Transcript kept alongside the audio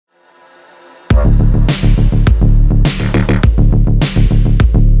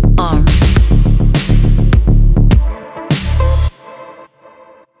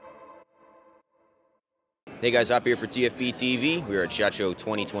Hey guys, up here for TFBTV. We're at SHOT Show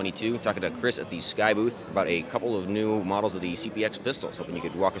 2022, talking to Chris at the Sky booth about a couple of new models of the CPX pistols. Hoping you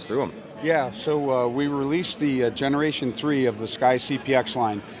could walk us through them. Yeah, so we released the Generation 3 of the Sky CPX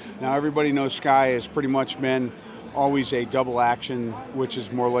line. Now everybody knows Sky has pretty much been always a double action, which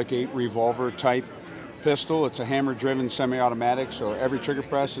is more like a revolver type pistol. It's a hammer driven semi-automatic, so every trigger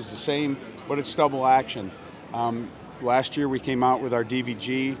press is the same, but it's double action. Last year we came out with our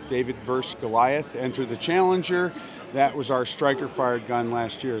DVG, David vs. Goliath, Enter the Challenger. That was our striker fired gun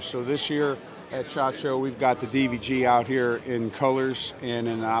last year. So this year at SHOT Show we've got the DVG out here in colors and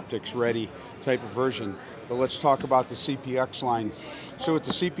in an optics ready type of version. But let's talk about the CPX line. So with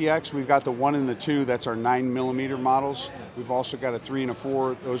the CPX we've got the 1 and the 2, that's our 9mm models. We've also got a 3 and a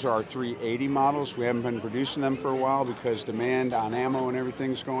 4, those are our 380 models. We haven't been producing them for a while because demand on ammo and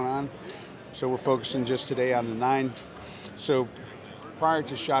everything's going on. So we're focusing just today on the 9. So prior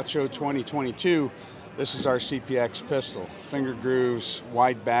to SHOT Show 2022, this is our CPX pistol. Finger grooves,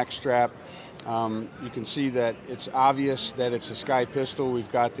 wide back strap. You can see that it's obvious that it's a Sky pistol.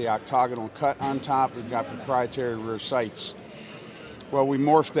 We've got the octagonal cut on top. We've got proprietary rear sights. Well, we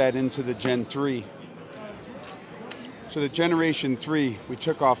morphed that into the Gen 3. So the Generation 3, we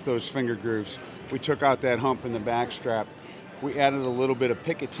took off those finger grooves. We took out that hump in the back strap. We added a little bit of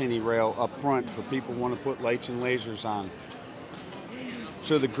Picatinny rail up front for people who want to put lights and lasers on.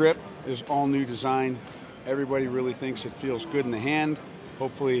 So the grip is all new design. Everybody really thinks it feels good in the hand.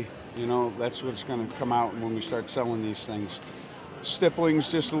 Hopefully, you know, that's what's going to come out when we start selling these things. Stippling's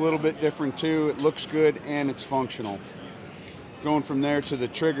just a little bit different too. It looks good and it's functional. Going from there to the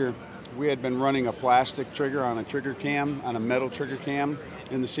trigger, we had been running a plastic trigger on a trigger cam, on a metal trigger cam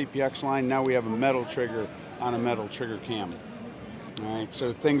in the CPX line. Now we have a metal trigger on a metal trigger cam. All right,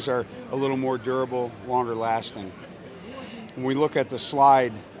 so things are a little more durable, longer lasting. When we look at the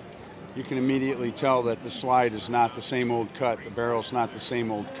slide, you can immediately tell that the slide is not the same old cut. The barrel's not the same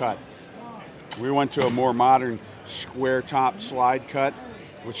old cut. We went to a more modern square top slide cut,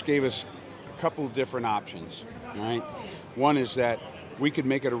 which gave us a couple of different options. All right, one is that we could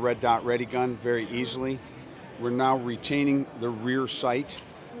make it a red dot ready gun very easily. We're now retaining the rear sight.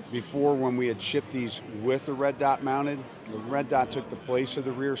 Before, when we had shipped these with a red dot mounted, the red dot took the place of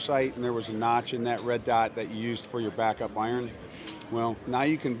the rear sight and there was a notch in that red dot that you used for your backup iron. Well, now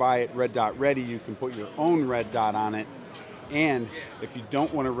you can buy it red dot ready. You can put your own red dot on it, and if you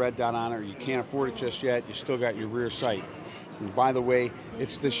don't want a red dot on it or you can't afford it just yet, you still got your rear sight. And by the way,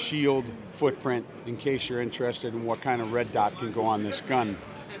 it's the shield footprint in case you're interested in what kind of red dot can go on this gun.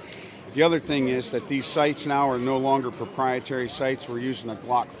 The other thing is that these sights now are no longer proprietary sights. We're using a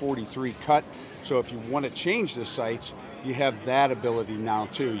Glock 43 cut. So if you want to change the sights, you have that ability now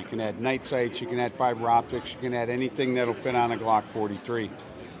too. You can add night sights, you can add fiber optics, you can add anything that'll fit on a Glock 43.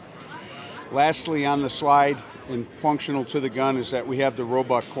 Lastly, on the slide and functional to the gun is that we have the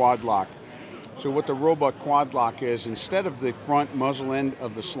Roebuck quad lock. So what the Roebuck quad lock is, instead of the front muzzle end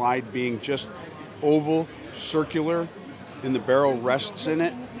of the slide being just oval, circular, and the barrel rests in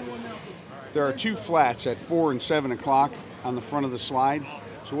it, there are two flats at 4 and 7 o'clock on the front of the slide.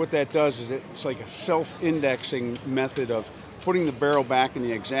 So what that does is it's like a self-indexing method of putting the barrel back in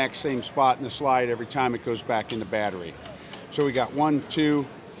the exact same spot in the slide every time it goes back into battery. So we got 1, 2,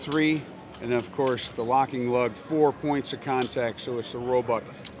 3, and of course the locking lug, 4 points of contact, so it's the Roebuck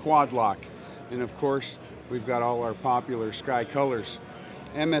quad lock. And of course, we've got all our popular Sky colors.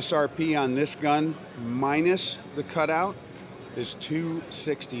 MSRP on this gun, minus the cutout, is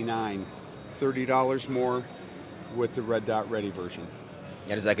 $269. $30 more with the red dot ready version.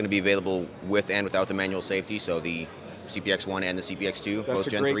 And is that going to be available with and without the manual safety? So the CPX1 and the CPX2, both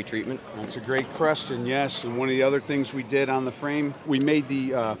Gen 3 treatment? That's a great question, yes. And one of the other things we did on the frame, we made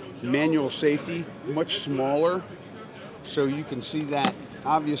the manual safety much smaller. So you can see that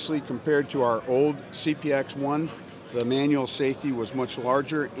obviously compared to our old CPX1, the manual safety was much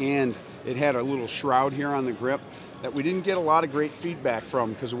larger and it had a little shroud here on the grip that we didn't get a lot of great feedback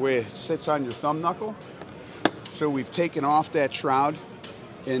from because of the way it sits on your thumb knuckle. So we've taken off that shroud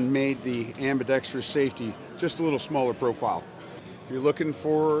and made the ambidextrous safety just a little smaller profile. If you're looking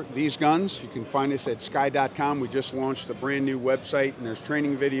for these guns, you can find us at sky.com. We just launched a brand new website and there's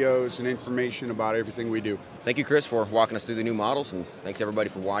training videos and information about everything we do. Thank you, Chris, for walking us through the new models, and thanks everybody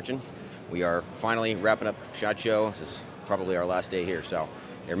for watching. We are finally wrapping up SHOT Show. This is probably our last day here, so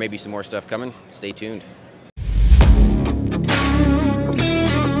there may be some more stuff coming. Stay tuned.